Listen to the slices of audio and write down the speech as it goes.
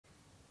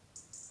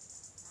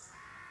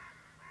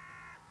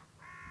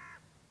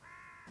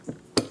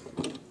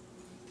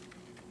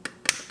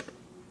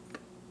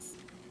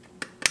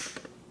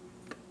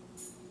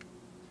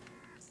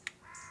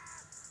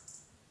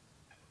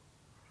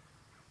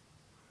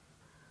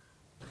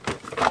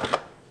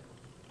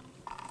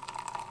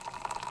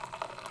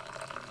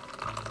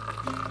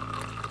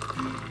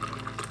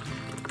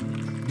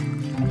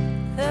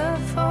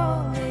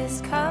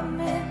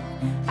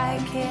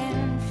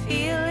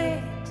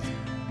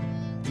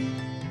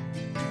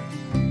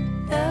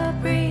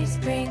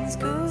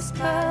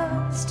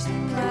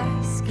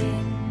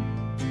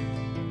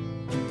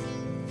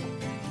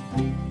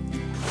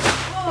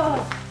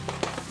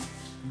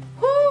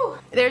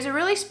There's a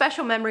really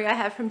special memory I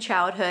have from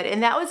childhood,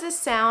 and that was the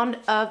sound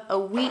of a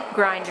wheat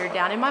grinder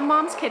down in my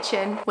mom's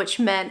kitchen, which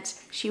meant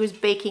she was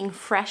baking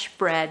fresh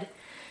bread.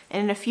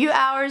 And in a few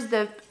hours,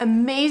 the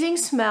amazing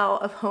smell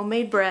of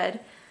homemade bread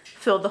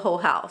filled the whole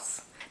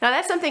house. Now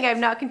that's something I've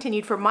now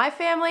continued for my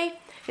family.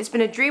 It's been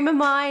a dream of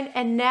mine,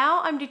 and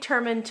now I'm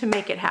determined to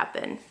make it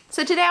happen.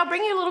 So today I'll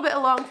bring you a little bit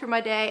along through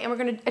my day, and we're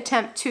gonna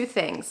attempt two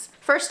things.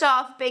 First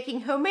off,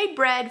 baking homemade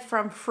bread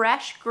from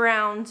fresh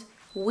ground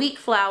wheat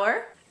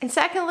flour. And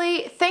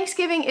secondly,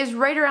 Thanksgiving is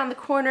right around the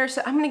corner,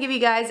 so I'm gonna give you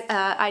guys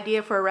an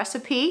idea for a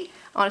recipe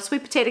on a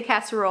sweet potato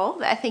casserole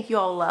that I think you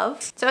all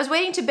love. So I was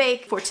waiting to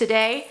bake for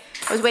today.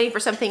 I was waiting for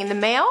something in the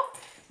mail.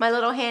 My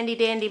little handy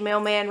dandy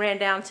mailman ran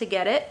down to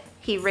get it.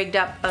 He rigged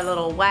up a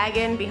little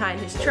wagon behind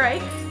his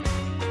trike.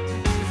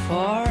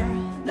 Far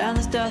down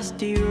this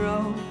dusty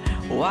road,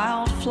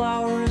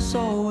 wildflowers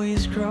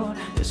always grow.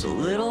 There's a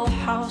little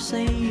house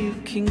that you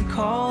can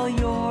call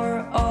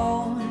your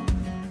own,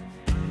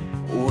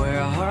 where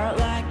a heart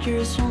like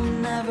yours will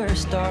never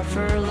starve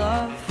for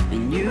love,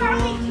 and you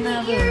will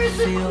never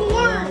feel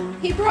alone.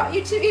 He brought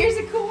you 2 ears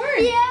of corn.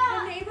 Yeah.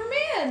 The neighbor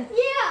man.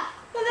 Yeah.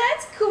 Well,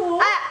 that's cool.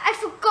 I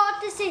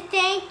forgot to say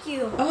thank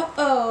you.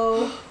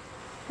 Uh-oh.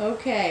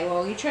 Okay,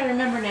 well, you try to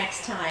remember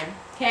next time.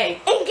 Okay.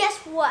 And guess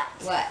what?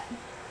 What?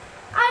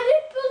 I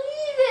didn't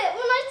believe it.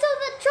 When I saw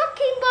the truck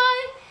came by,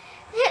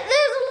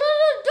 there's a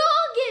little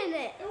dog in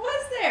it.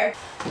 Was there?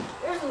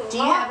 There's a Do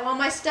you have all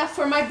my stuff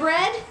for my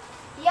bread?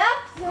 Yep.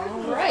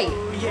 All right.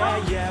 Oh, yeah,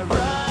 yeah,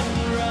 run,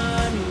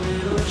 run,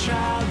 little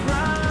child,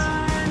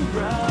 run,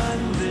 run,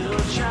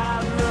 little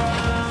child,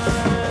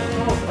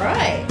 run. All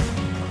right.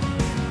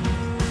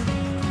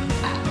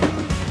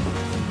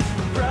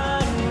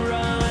 Run,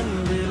 run,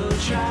 little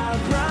child,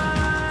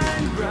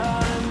 run,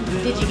 run,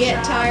 little Did you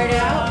get tired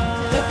out?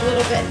 It looked a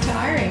little bit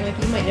tiring, like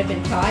you might have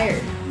been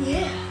tired.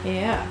 Yeah.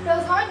 Yeah, It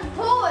was hard to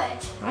pull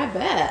it. I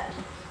bet.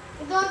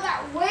 It got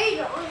that weight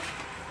on.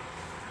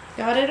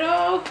 Got it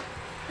all?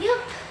 Yep.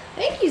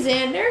 Thank you,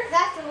 Xander.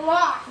 That's a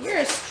lot. You're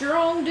a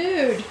strong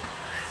dude.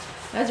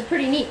 That's a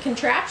pretty neat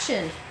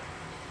contraption.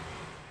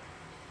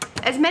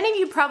 As many of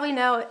you probably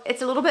know,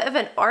 it's a little bit of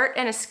an art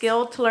and a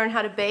skill to learn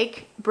how to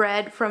bake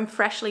bread from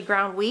freshly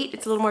ground wheat.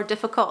 It's a little more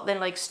difficult than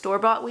like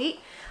store-bought wheat.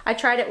 I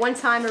tried it one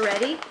time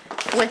already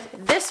with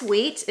this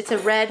wheat. It's a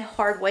red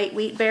hard white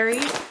wheat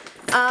berries.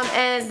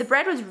 And the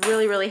bread was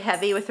really, really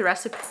heavy with the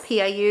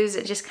recipe I used.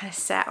 It just kind of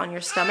sat on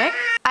your stomach.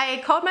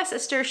 I called my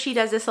sister. She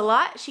does this a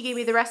lot. She gave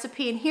me the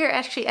recipe, and here it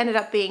actually ended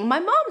up being my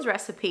mom's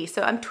recipe.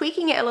 So I'm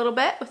tweaking it a little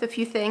bit with a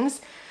few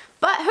things,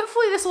 but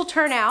hopefully this will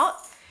turn out.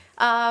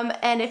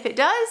 And if it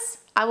does,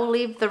 I will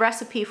leave the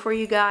recipe for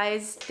you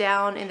guys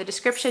down in the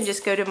description.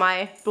 Just go to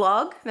my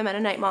blog,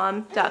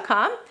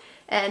 themennonitemom.com.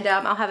 and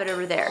I'll have it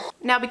over there.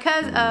 Now,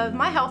 because of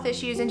my health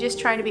issues and just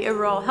trying to be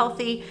overall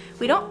healthy,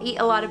 we don't eat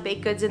a lot of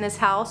baked goods in this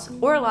house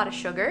or a lot of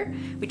sugar.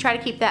 We try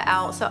to keep that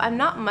out, so I'm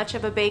not much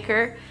of a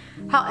baker.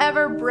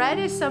 However, bread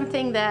is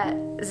something that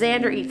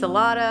Xander eats a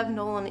lot of.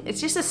 Nolan, it's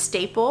just a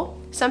staple,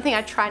 something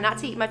I try not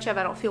to eat much of.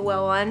 I don't feel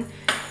well on.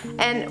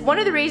 And one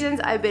of the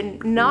reasons I've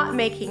been not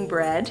making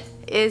bread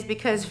is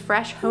because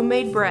fresh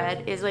homemade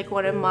bread is like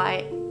one of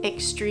my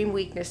extreme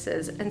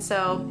weaknesses. And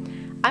so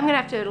I'm gonna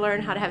have to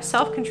learn how to have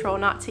self-control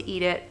not to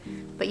eat it,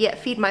 but yet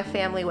feed my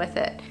family with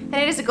it. And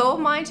it is a goal of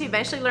mine to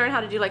eventually learn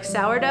how to do like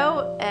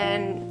sourdough,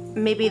 and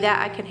maybe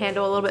that I can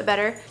handle a little bit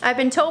better. I've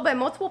been told by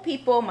multiple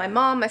people, my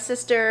mom, my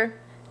sister,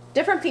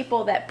 different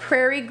people, that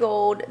Prairie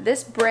Gold,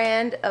 this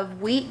brand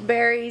of wheat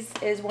berries,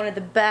 is one of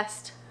the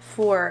best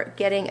for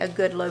getting a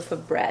good loaf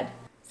of bread.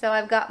 So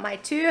I've got my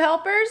 2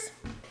 helpers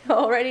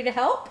all ready to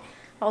help,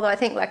 although I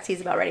think Lexi's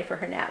about ready for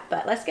her nap,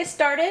 but let's get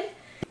started.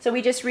 So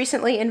we just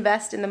recently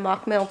invested in the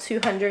Mock Mill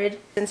 200,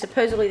 and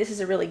supposedly this is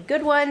a really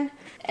good one.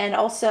 And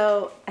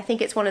also, I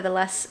think it's one of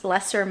the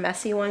lesser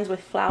messy ones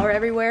with flour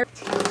everywhere.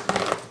 Look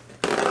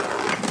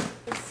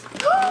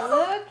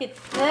at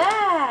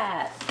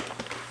that.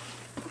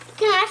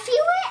 Can I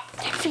feel it?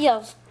 It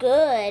feels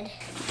good.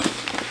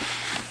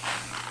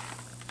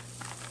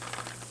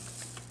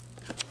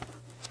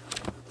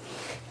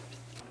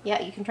 Yeah,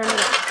 you can turn it on.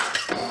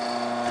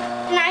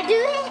 Can I do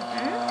it?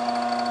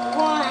 Mm-hmm.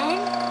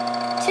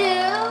 1, 2,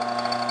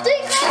 3,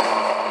 go!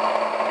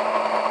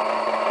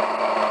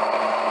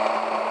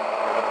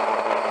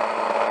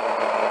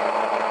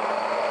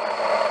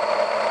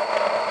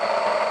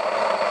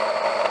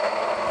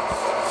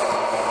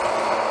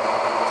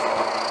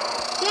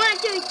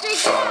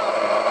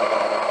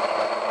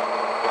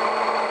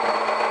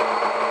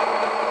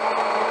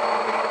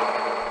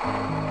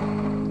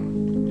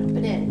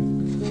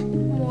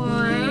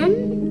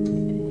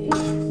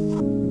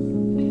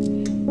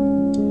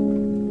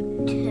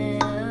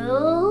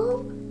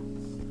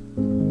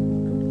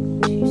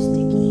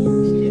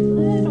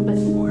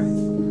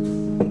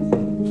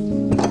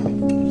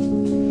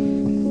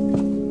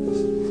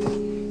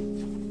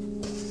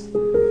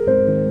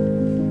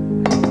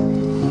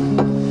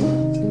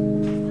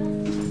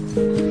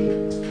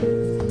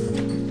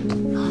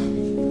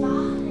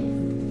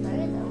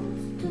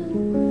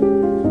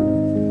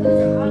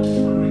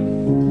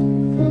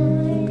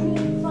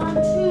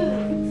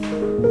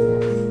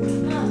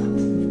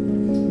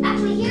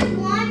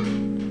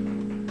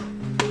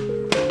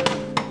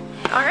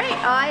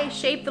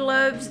 shape the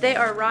loaves. They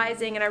are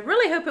rising, and I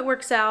really hope it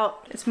works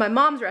out. It's my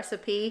mom's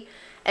recipe,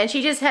 and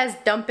she just has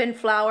dump in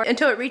flour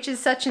until it reaches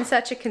such and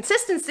such a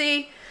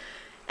consistency.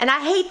 And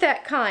I hate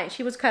that kind.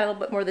 She was kind of a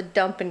little bit more the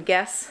dump and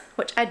guess,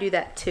 which I do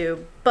that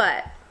too.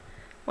 But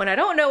when I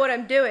don't know what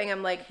I'm doing,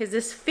 I'm like, does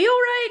this feel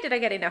right? Did I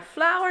get enough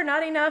flour?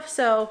 Not enough?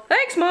 So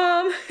thanks,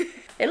 Mom.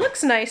 It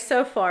looks nice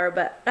so far,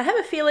 but I have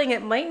a feeling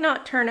it might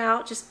not turn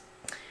out. Just,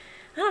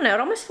 I don't know, it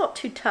almost felt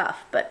too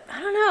tough, but I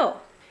don't know.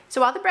 So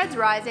while the bread's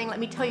rising,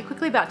 let me tell you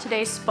quickly about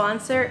today's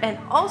sponsor. And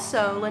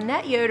also,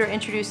 Lynette Yoder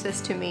introduced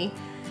this to me.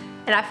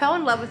 And I fell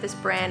in love with this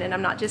brand, and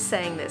I'm not just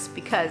saying this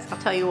because I'll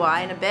tell you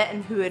why in a bit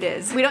and who it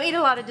is. We don't eat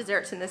a lot of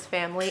desserts in this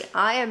family.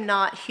 I am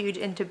not huge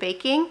into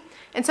baking.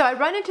 And so I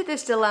run into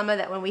this dilemma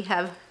that when we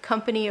have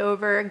company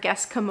over,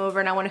 guests come over,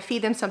 and I want to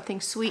feed them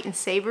something sweet and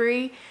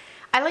savory,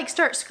 I like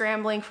start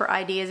scrambling for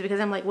ideas because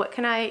I'm like, what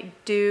can I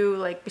do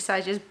like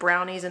besides just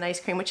brownies and ice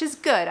cream, which is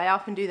good. I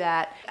often do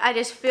that. I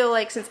just feel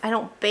like since I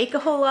don't bake a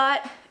whole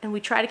lot and we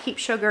try to keep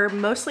sugar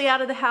mostly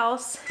out of the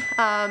house,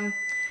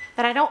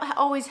 that I don't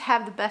always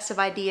have the best of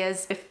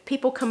ideas. If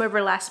people come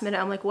over last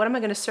minute, I'm like, what am I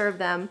gonna serve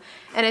them?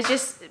 And it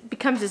just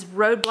becomes this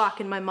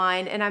roadblock in my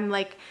mind, and I'm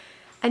like,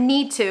 I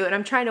need to, and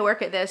I'm trying to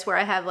work at this where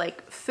I have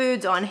like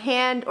foods on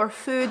hand or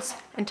foods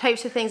and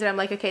types of things that I'm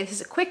like, okay, this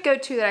is a quick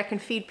go-to that I can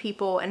feed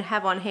people and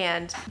have on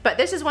hand. But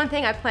this is one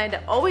thing I plan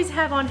to always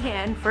have on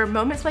hand for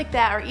moments like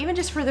that, or even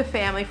just for the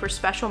family for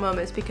special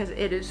moments, because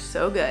it is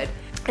so good.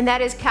 And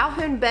that is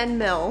Calhoun Ben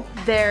Mill,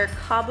 their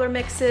cobbler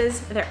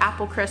mixes, their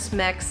apple crisp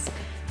mix.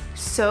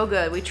 So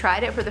good. We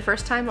tried it for the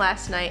first time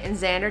last night, and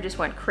Xander just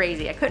went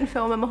crazy. I couldn't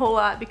film him a whole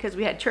lot because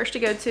we had church to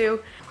go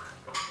to.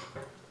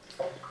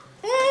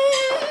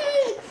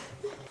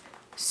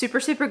 Super,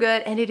 super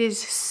good, and it is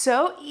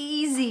so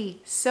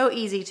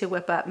easy to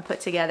whip up and put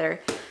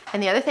together.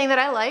 And the other thing that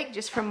I like,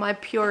 just from my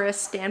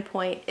purist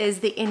standpoint, is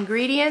the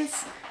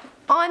ingredients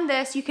on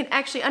this. You can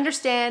actually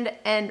understand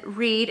and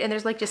read, and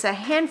there's like just a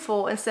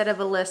handful instead of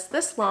a list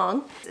this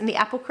long. In the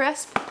apple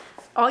crisp,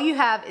 all you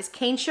have is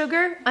cane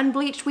sugar,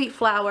 unbleached wheat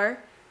flour,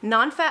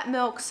 non-fat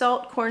milk,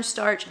 salt,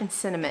 cornstarch, and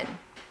cinnamon.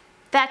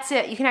 That's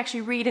it. You can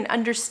actually read and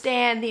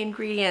understand the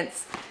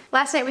ingredients.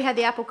 Last night we had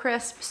the apple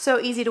crisp, so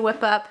easy to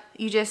whip up.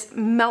 You just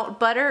melt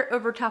butter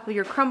over top of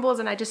your crumbles,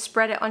 and I just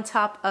spread it on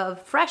top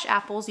of fresh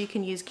apples. You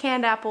can use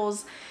canned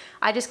apples.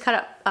 I just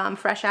cut up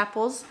fresh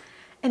apples,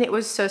 and it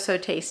was so, so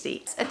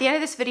tasty. At the end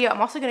of this video,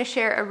 I'm also gonna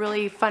share a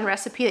really fun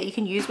recipe that you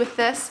can use with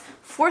this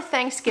for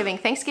Thanksgiving.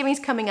 Thanksgiving's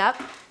coming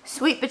up.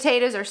 Sweet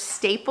potatoes are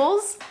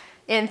staples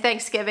in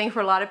Thanksgiving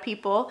for a lot of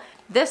people.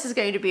 This is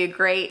going to be a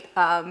great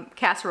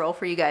casserole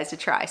for you guys to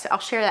try, so I'll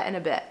share that in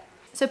a bit.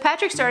 So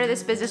Patrick started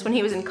this business when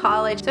he was in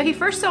college. So he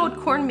first sold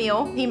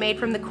cornmeal he made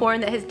from the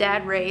corn that his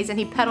dad raised, and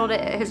he peddled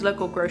it at his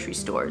local grocery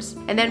stores.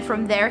 And then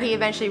from there, he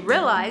eventually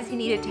realized he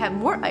needed to have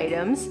more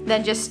items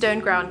than just stone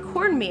ground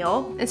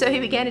cornmeal. And so he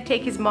began to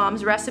take his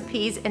mom's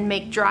recipes and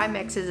make dry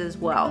mixes as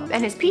well.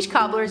 And his peach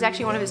cobbler is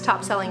actually one of his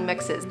top selling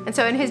mixes. And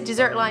so in his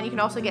dessert line, you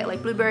can also get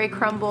like blueberry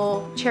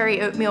crumble,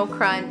 cherry oatmeal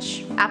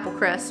crunch, apple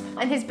crisp.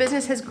 And his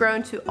business has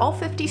grown to all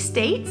 50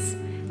 states.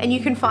 And you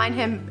can find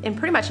him in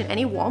pretty much in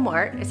any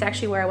Walmart. It's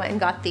actually where I went and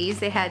got these.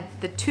 They had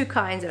the two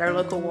kinds at our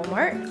local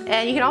Walmart.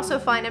 And you can also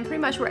find him pretty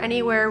much where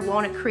anywhere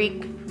Walnut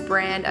Creek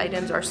brand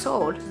items are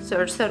sold.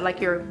 So it's sort of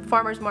like your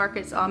farmers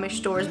markets, Amish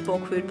stores,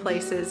 bulk food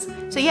places.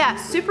 So yeah,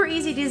 super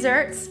easy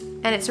desserts,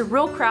 and it's a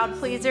real crowd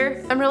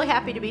pleaser. I'm really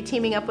happy to be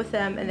teaming up with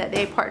them and that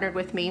they partnered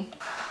with me.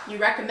 You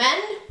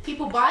recommend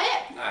people buy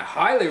it? I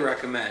highly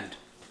recommend.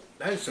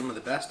 That is some of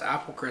the best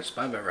apple crisp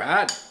I've ever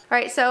had. All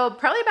right, so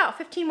probably about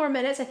 15 more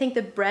minutes. I think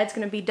the bread's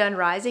gonna be done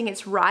rising.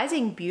 It's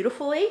rising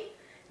beautifully.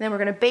 And then we're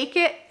gonna bake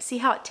it, see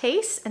how it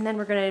tastes, and then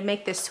we're gonna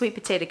make this sweet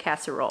potato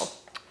casserole.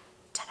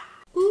 Ta-da!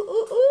 Ooh,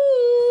 ooh,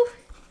 ooh.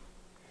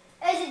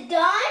 Is it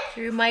done?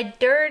 Through my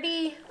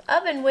dirty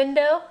oven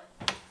window.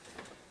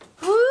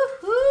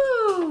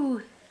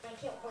 Woohoo! I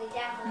can't wait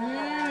that.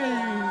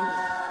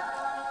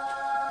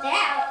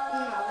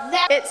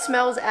 It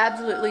smells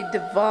absolutely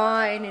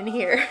divine in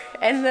here.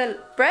 And the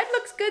bread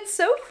looks good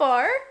so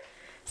far.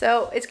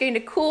 So it's going to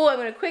cool. I'm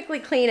going to quickly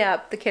clean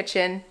up the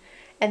kitchen.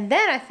 And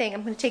then I think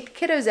I'm going to take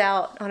the kiddos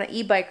out on an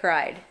e-bike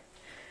ride.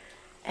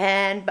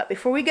 But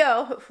before we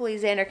go, hopefully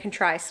Xander can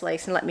try a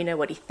slice and let me know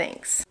what he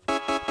thinks.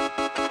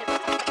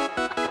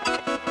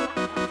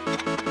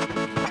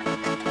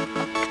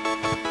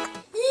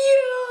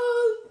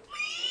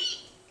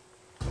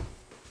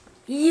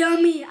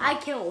 Yummy! I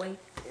can't wait.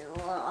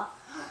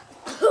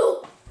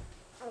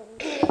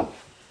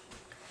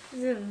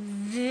 The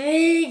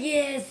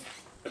biggest.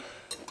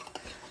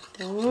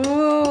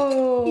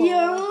 Ooh.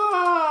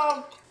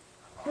 Yum!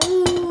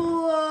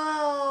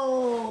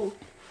 Whoa!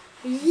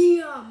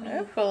 Yum!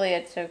 Hopefully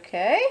it's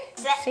okay.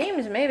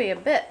 Seems maybe a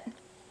bit.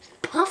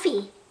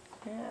 Puffy.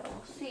 Yeah,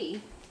 we'll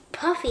see.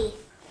 Puffy.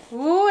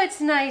 Ooh,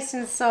 it's nice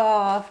and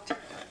soft.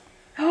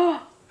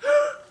 Oh.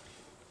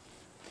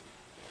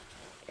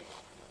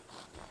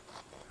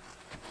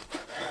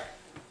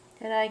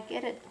 Did I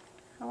get it?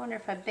 I wonder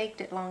if I baked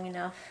it long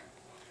enough.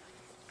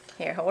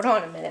 Here, hold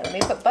on a minute. Let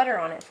me put butter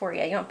on it for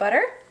you. You want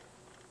butter?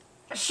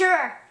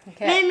 Sure.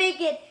 Okay. Maybe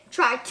make it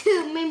try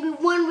 2. Maybe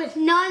 1 with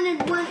none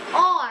and 1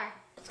 R.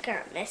 It's kind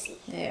of messy.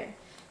 There.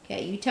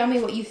 Okay, you tell me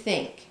what you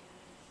think.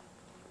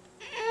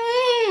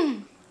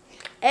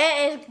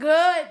 It is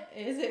good.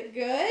 Is it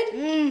good?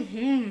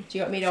 Mm-hmm. Do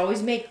you want me to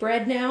always make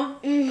bread now?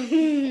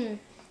 Mm-hmm.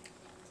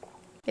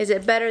 Is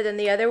it better than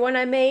the other one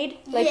I made?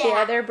 Like the Yeah.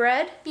 other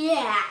bread?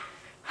 Yeah.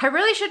 I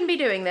really shouldn't be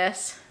doing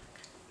this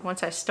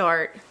once I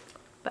start,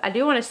 but I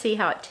do want to see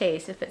how it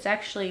tastes. If it's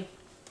actually,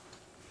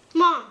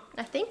 Mom.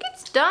 I think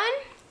it's done.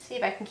 See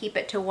if I can keep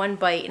it to 1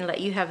 bite and let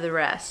you have the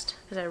rest,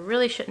 because I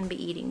really shouldn't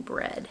be eating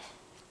bread.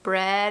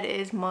 Bread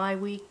is my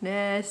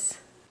weakness.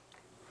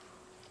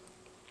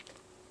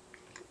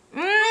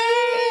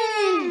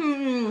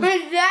 Mmm!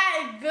 That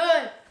is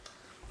good.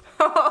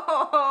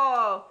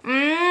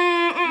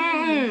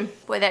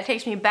 Boy, that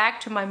takes me back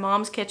to my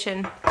mom's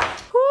kitchen.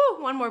 Whew,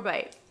 1 more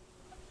bite.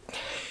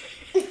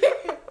 Yum!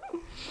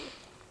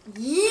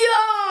 Do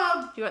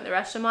you want the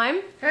rest of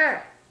mine?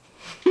 Sure.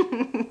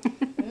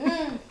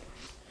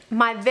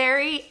 My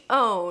very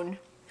own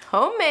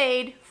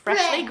homemade,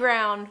 freshly Bread.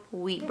 ground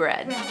wheat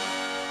bread.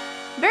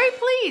 Very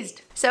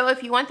pleased. So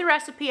if you want the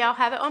recipe, I'll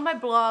have it on my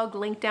blog,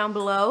 link down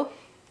below.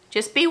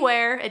 Just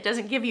beware, it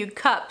doesn't give you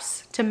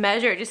cups to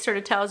measure. It just sort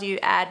of tells you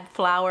add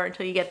flour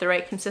until you get the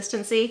right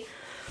consistency.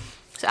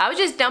 So I was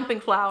just dumping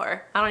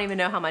flour. I don't even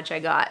know how much I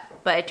got,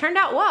 but it turned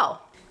out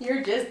well.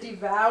 You're just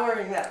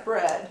devouring that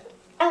bread.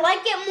 I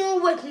like it more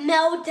with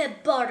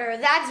melted butter.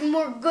 That's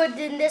more good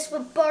than this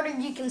with butter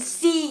you can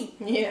see.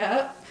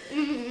 Yeah.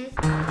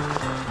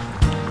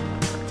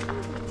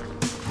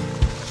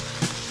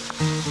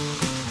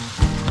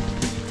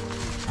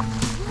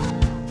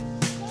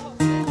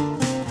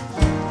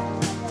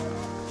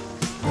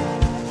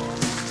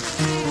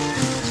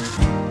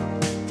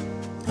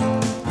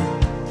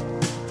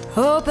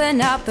 Open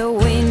up the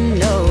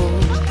window.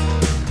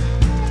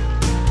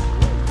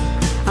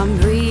 I'm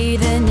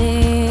breathing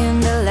in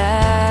the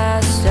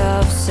last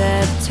of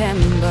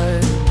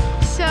September.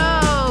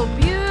 So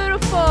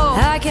beautiful.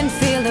 I can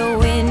feel the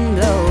wind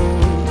blow,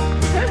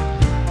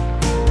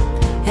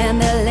 and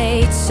the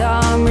late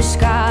summer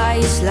sky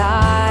is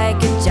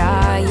like a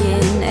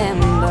giant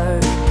ember.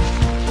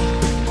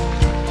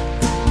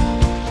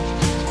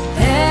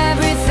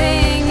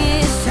 Everything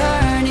is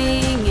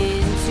turning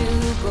into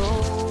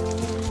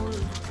gold.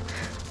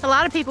 A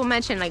lot of people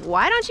mention, like,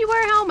 why don't you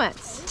wear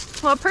helmets?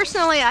 Well,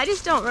 personally, I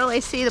just don't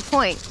really see the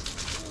point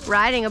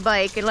riding a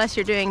bike unless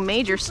you're doing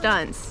major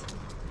stunts.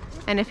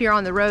 And if you're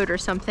on the road or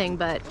something,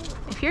 but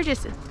if you're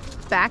just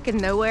back in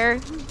nowhere,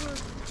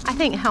 I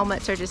think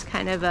helmets are just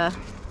kind of a,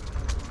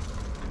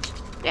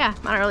 yeah,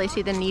 I don't really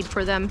see the need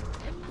for them.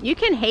 You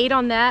can hate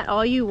on that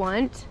all you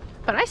want,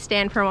 but I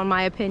stand firm on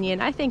my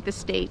opinion. I think the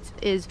States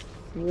is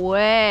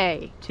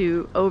way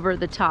too over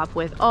the top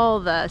with all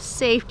the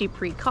safety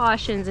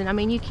precautions, and I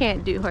mean, you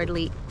can't do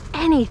hardly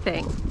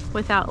anything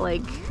without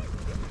like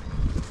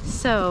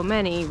so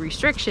many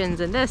restrictions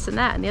and this and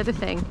that and the other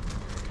thing.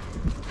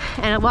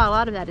 And while a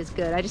lot of that is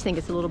good, I just think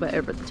it's a little bit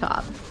over the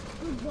top.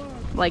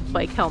 Like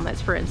bike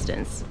helmets, for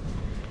instance.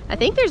 I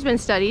think there's been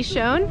studies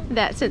shown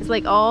that since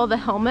like all the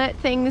helmet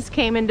things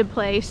came into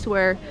place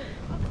where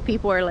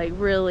people are like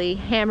really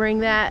hammering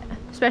that,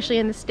 especially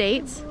in the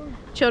States,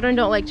 children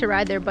don't like to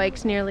ride their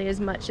bikes nearly as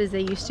much as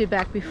they used to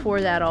back before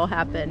that all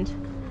happened.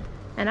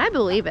 And I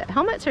believe it.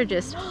 Helmets are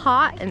just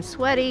hot and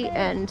sweaty,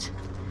 and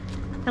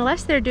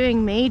unless they're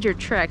doing major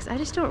tricks, I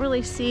just don't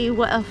really see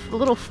what a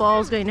little fall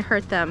is going to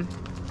hurt them.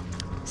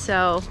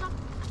 So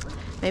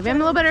maybe I'm a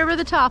little bit over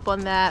the top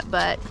on that,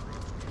 but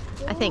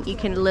I think you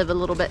can live a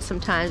little bit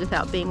sometimes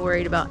without being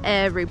worried about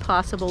every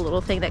possible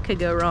little thing that could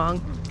go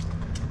wrong.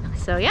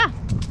 So yeah,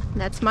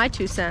 that's my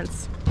 2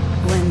 cents.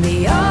 When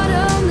the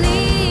autumn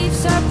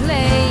leaves are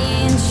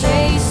playing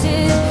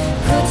chases,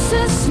 puts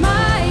a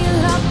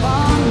smile up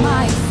on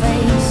my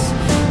face.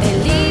 They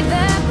leave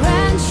their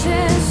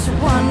branches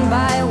one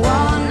by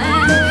one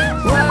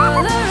and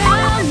whirl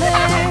around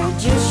there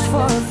just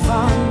for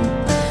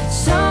fun.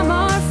 Some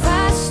are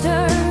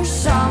faster,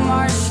 some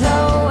are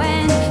slow,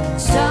 and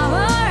some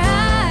are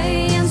high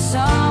and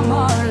some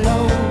are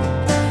low,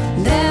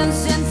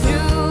 dancing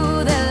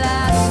through the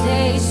last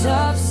days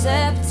of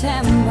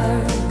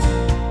September.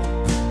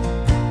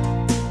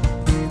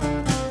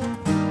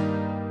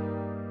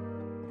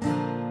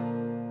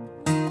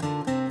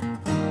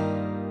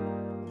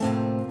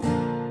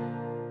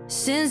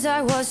 Since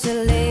I was a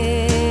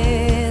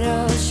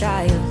little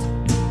child,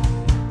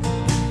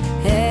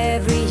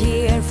 every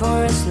year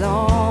for as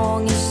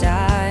long as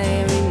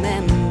I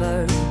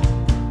remember,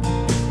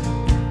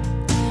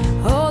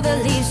 all the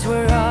leaves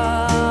were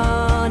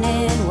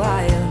running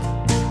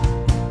wild,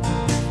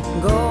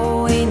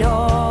 going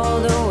all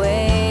the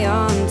way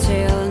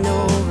until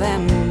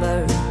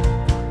November.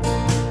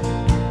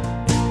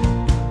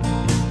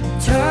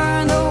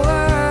 Turn the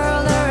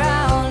world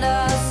around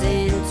us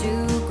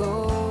into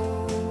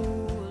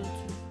gold.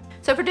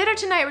 So for dinner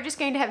tonight, we're just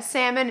going to have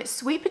salmon,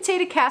 sweet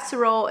potato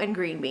casserole, and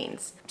green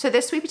beans. So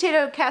this sweet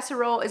potato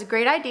casserole is a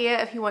great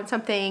idea if you want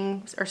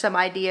something or some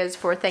ideas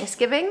for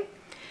Thanksgiving.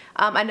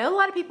 I know a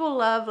lot of people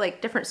love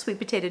like different sweet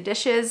potato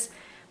dishes.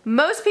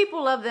 Most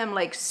people love them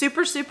like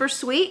super, super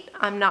sweet.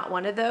 I'm not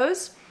one of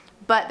those.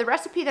 But the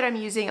recipe that I'm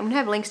using, I'm gonna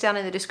have links down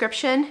in the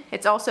description.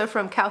 It's also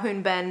from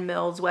Calhoun Ben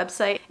Mills'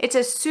 website. It's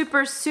a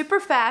super, super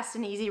fast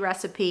and easy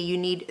recipe. You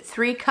need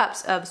 3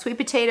 cups of sweet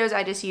potatoes.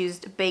 I just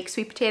used baked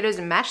sweet potatoes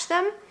and mashed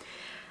them.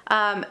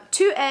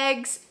 2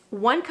 eggs,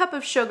 1 cup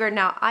of sugar.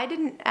 Now, I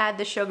didn't add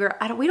the sugar.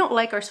 We don't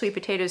like our sweet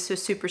potatoes so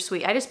super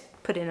sweet. I just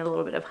put in a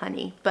little bit of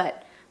honey,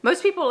 but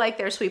most people like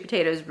their sweet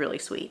potatoes really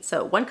sweet.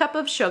 So 1 cup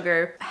of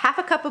sugar,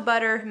 1/2 cup of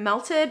butter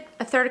melted,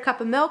 1/3 cup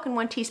of milk, and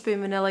 1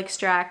 teaspoon vanilla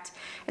extract.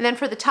 And then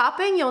for the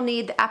topping, you'll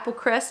need the apple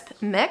crisp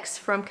mix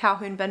from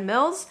Calhoun Ben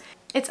Mills.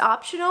 It's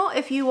optional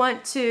if you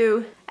want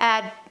to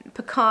add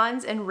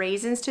pecans and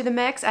raisins to the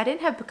mix. I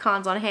didn't have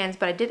pecans on hand,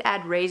 but I did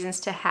add raisins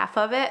to half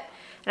of it.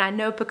 And I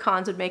know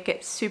pecans would make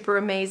it super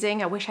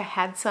amazing. I wish I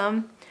had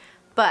some,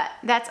 but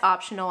that's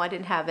optional. I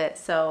didn't have it,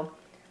 so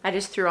I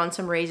just threw on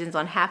some raisins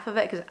on half of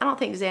it because I don't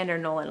think Xander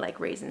and Nolan like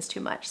raisins too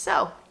much.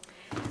 So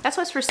that's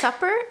what's for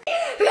supper.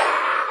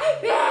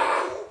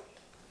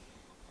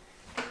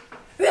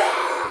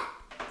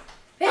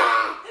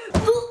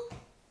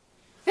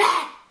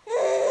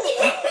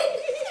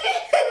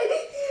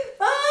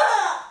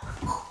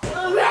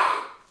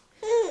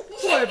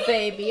 Poor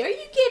baby, are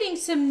you getting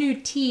some new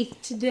teeth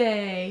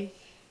today?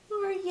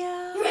 Are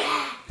ya?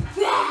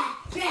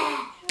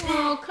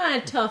 Oh,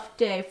 kind of tough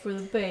day for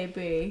the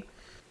baby.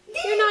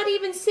 You're not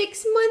even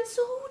 6 months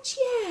old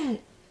yet.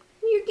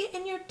 You're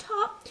getting your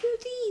top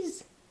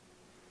toothies.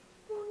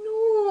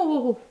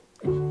 Oh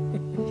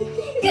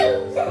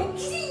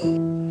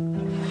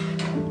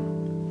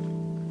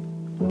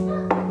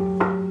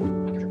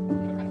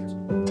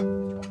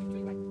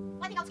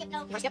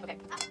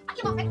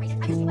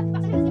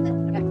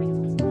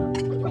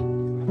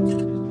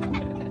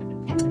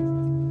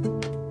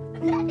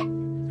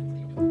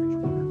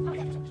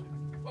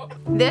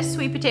This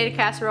sweet potato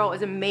casserole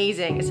is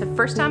amazing. It's the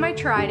first time I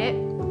tried it,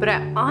 but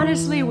I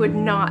honestly would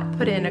not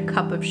put in a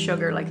cup of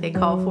sugar like they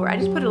call for. I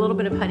just put a little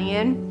bit of honey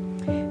in,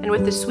 and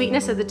with the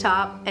sweetness at the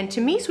top, and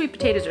to me sweet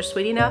potatoes are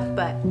sweet enough,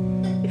 but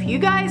if you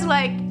guys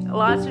like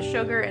lots of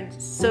sugar and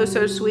so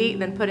sweet,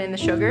 then put in the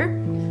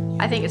sugar.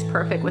 I think it's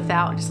perfect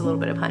without just a little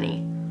bit of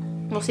honey.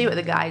 We'll see what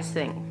the guys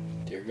think.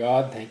 Dear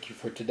God, thank you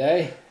for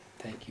today.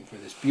 Thank you for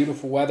this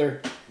beautiful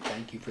weather.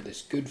 Thank you for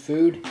this good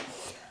food.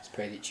 Let's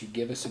pray that you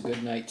give us a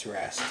good night's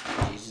rest.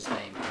 In Jesus'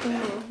 name,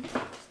 amen.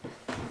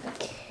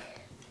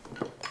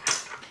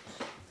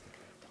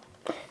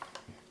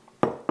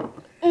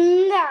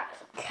 That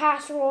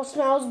casserole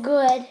smells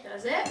good.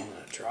 Does it? I'm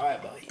going to try a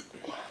bite.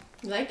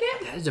 You like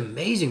it? That is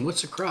amazing.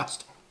 What's the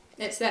crust?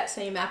 It's that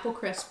same apple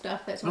crisp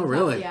stuff that's Oh,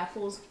 really? the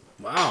apples.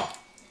 Wow.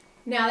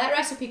 Now that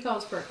recipe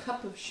calls for a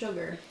cup of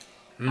sugar.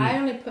 I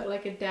only put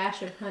like a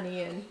dash of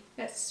honey in.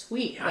 That's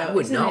sweet though, I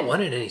would isn't not it?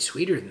 want it any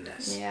sweeter than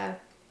this. Yeah.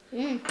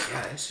 Yeah,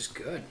 this is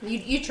good.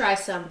 You try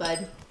some,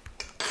 bud.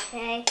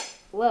 Okay.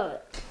 Love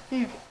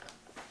it.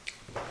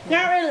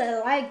 Not really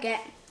like it.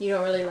 You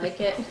don't really like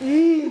it?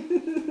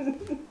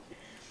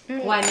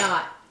 Why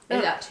not?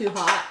 Is that too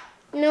hot?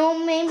 No,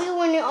 maybe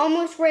when you're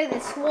almost ready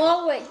to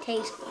swallow it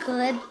tastes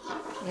good.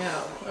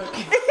 No.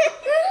 Okay.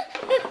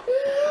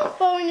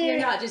 But when You're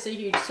not just a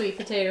huge sweet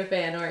potato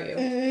fan, are you?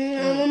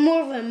 I'm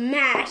more of a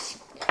mashed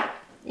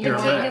You're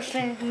potato mashed.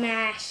 fan.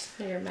 Mashed.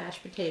 You're a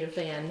mashed potato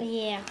fan.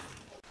 Yeah.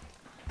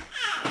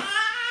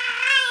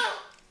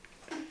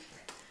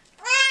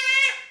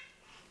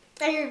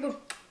 There you go.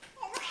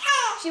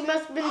 She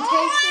must have been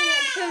tasting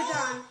it too,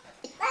 John.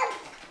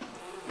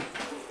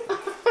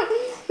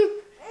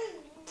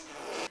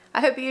 I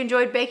hope you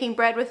enjoyed baking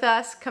bread with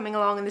us, coming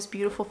along on this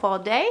beautiful fall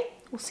day.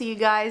 We'll see you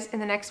guys in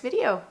the next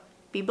video.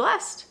 Be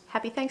blessed.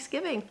 Happy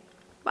Thanksgiving.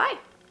 Bye.